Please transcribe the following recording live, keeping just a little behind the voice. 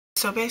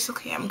So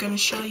basically I'm going to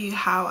show you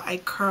how I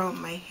curl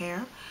my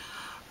hair.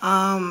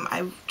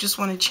 I just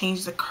want to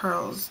change the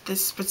curls.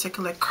 This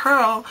particular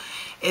curl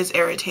is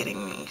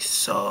irritating me,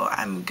 so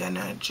I'm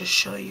gonna just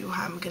show you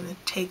how I'm gonna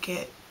take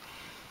it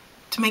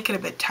to make it a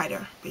bit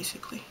tighter,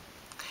 basically.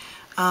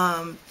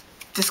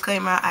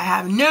 Disclaimer, I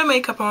have no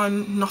makeup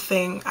on,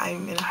 nothing.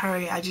 I'm in a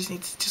hurry. I just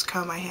need to just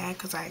curl my hair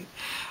because I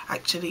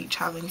actually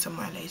traveling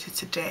somewhere later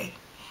today,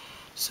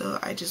 so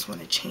I just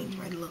want to change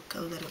my look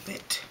a little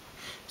bit.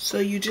 So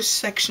you just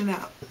section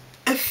out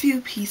a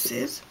few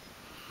pieces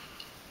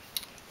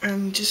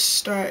and just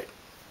start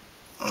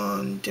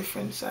on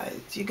different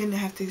sides. You're gonna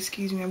have to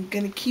excuse me. I'm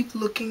gonna keep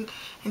looking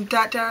in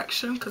that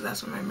direction because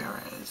that's where my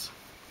mirror is.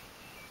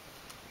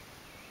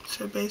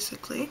 So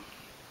basically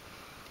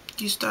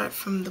you start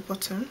from the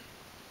bottom,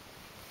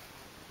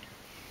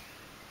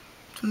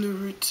 from the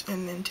roots,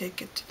 and then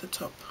take it to the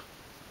top.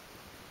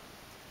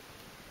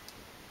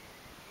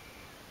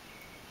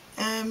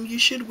 You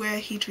should wear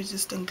heat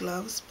resistant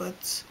gloves,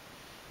 but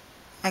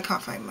I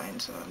can't find mine,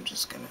 so I'm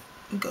just gonna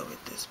go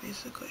with this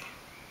basically.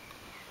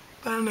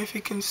 I don't know if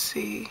you can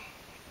see,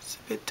 it's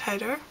a bit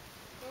tighter.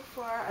 So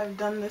far I've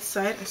done this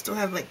side. I still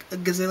have like a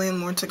gazillion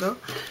more to go,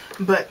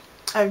 but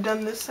I've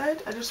done this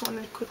side. I just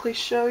wanted to quickly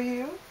show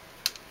you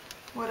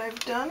what I've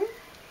done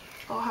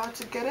or how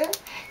to get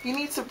it. You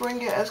need to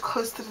bring it as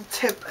close to the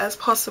tip as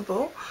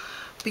possible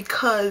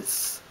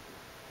because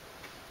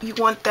you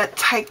want that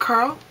tight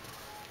curl.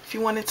 If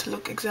you want it to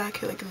look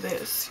exactly like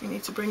this, you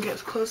need to bring it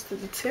as close to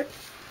the tip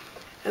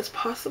as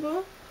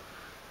possible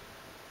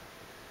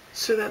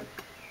so that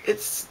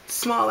it's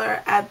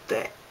smaller at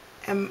the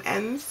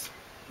ends,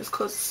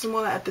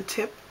 smaller at the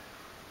tip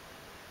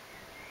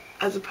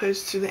as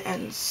opposed to the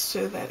ends,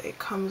 so that it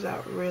comes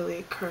out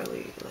really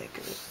curly like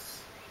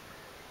this.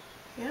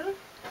 Yeah,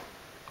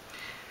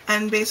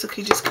 and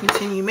basically just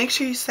continue. Make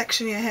sure you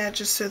section your hair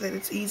just so that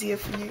it's easier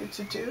for you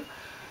to do.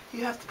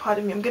 You have to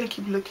pardon me, I'm gonna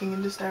keep looking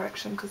in this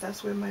direction because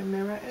that's where my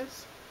mirror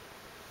is.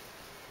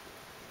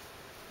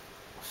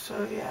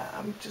 So yeah,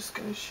 I'm just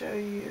gonna show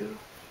you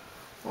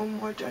one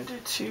more. Don't do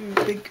two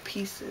big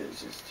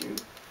pieces, just do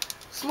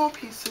small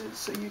pieces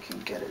so you can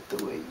get it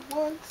the way you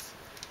want.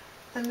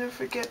 And don't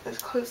forget, as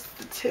close to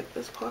the tip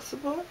as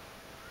possible.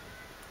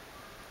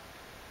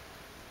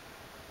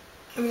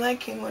 I'm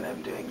liking what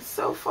I'm doing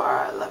so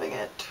far, loving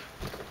it.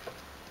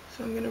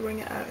 So I'm gonna bring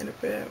it out in a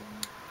bit.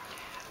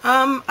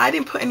 I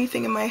didn't put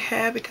anything in my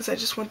hair because I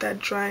just want that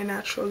dry,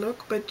 natural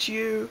look, but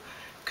you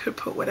could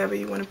put whatever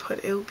you want to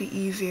put. It'll be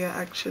easier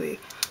actually.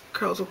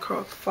 Curls will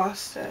curl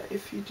faster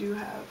if you do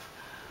have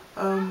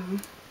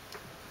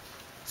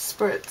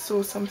spurts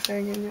or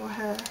something in your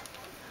hair.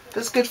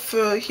 That's good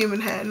for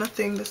human hair.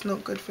 Nothing that's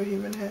not good for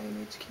human hair. You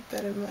need to keep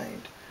that in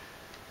mind.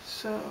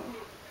 So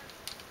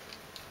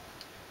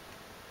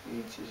you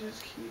need to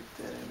just keep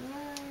that in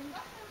mind.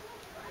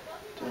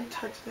 Don't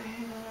touch the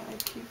hair. I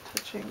keep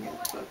touching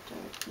it, but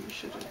you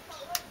shouldn't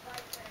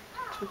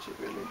touch it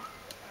really.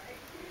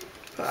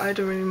 But I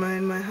don't really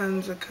mind. My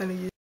hands are kind of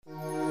used.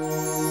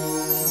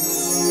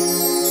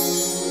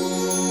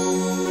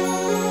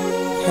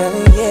 Hell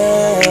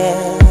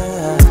yeah.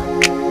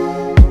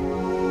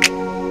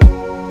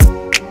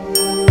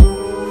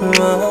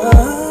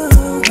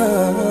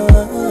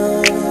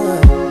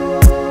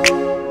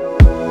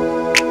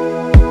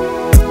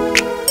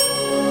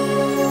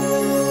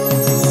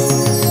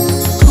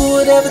 Who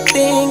would ever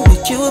think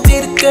that you would be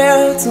the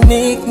girl to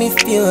make me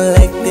feel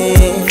like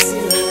this?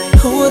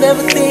 Who would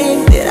ever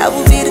think that I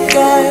would be the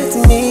guy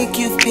to make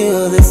you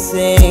feel the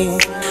same?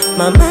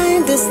 My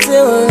mind is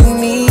telling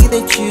me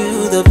that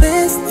you the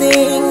best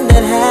thing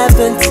that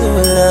happened to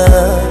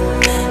love.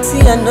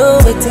 See, I know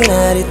it's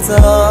not it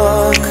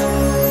talk.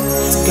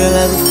 Girl,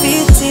 I go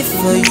 50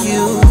 for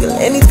you. Girl,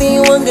 anything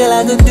you want, girl,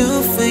 I go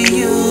do for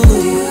you.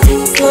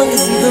 As long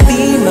as you go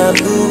be my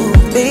boo.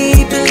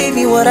 Baby, believe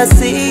me, what I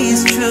say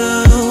is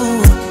true.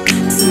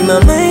 See,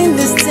 my mind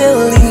is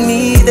telling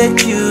me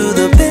that you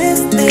the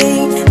best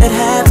thing that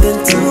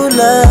happened to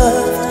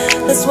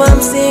love. That's why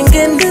I'm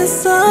singing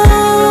this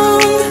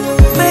song.